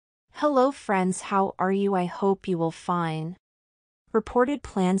Hello friends, how are you? I hope you will fine. Reported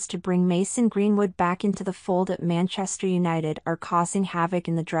plans to bring Mason Greenwood back into the fold at Manchester United are causing havoc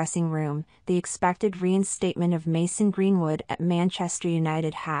in the dressing room. The expected reinstatement of Mason Greenwood at Manchester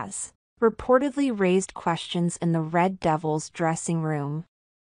United has reportedly raised questions in the Red Devils dressing room.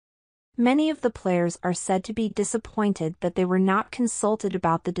 Many of the players are said to be disappointed that they were not consulted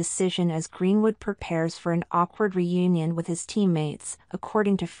about the decision as Greenwood prepares for an awkward reunion with his teammates,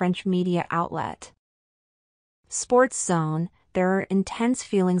 according to French media outlet Sports Zone. There are intense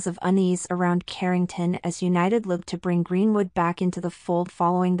feelings of unease around Carrington as United look to bring Greenwood back into the fold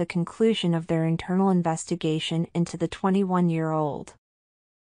following the conclusion of their internal investigation into the 21-year-old.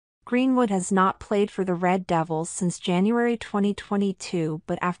 Greenwood has not played for the Red Devils since January 2022,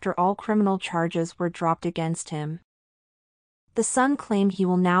 but after all criminal charges were dropped against him. The Sun claim he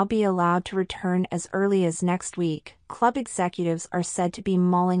will now be allowed to return as early as next week. Club executives are said to be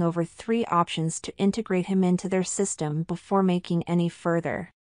mulling over 3 options to integrate him into their system before making any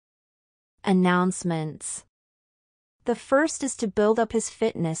further announcements. The first is to build up his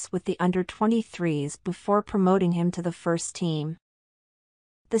fitness with the under-23s before promoting him to the first team.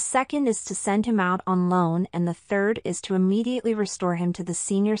 The second is to send him out on loan, and the third is to immediately restore him to the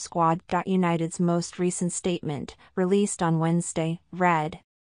senior squad. United's most recent statement, released on Wednesday, read: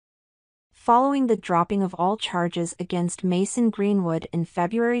 Following the dropping of all charges against Mason Greenwood in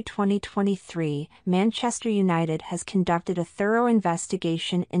February 2023, Manchester United has conducted a thorough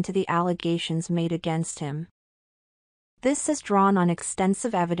investigation into the allegations made against him. This has drawn on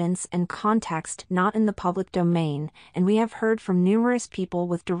extensive evidence and context not in the public domain, and we have heard from numerous people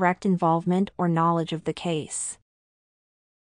with direct involvement or knowledge of the case.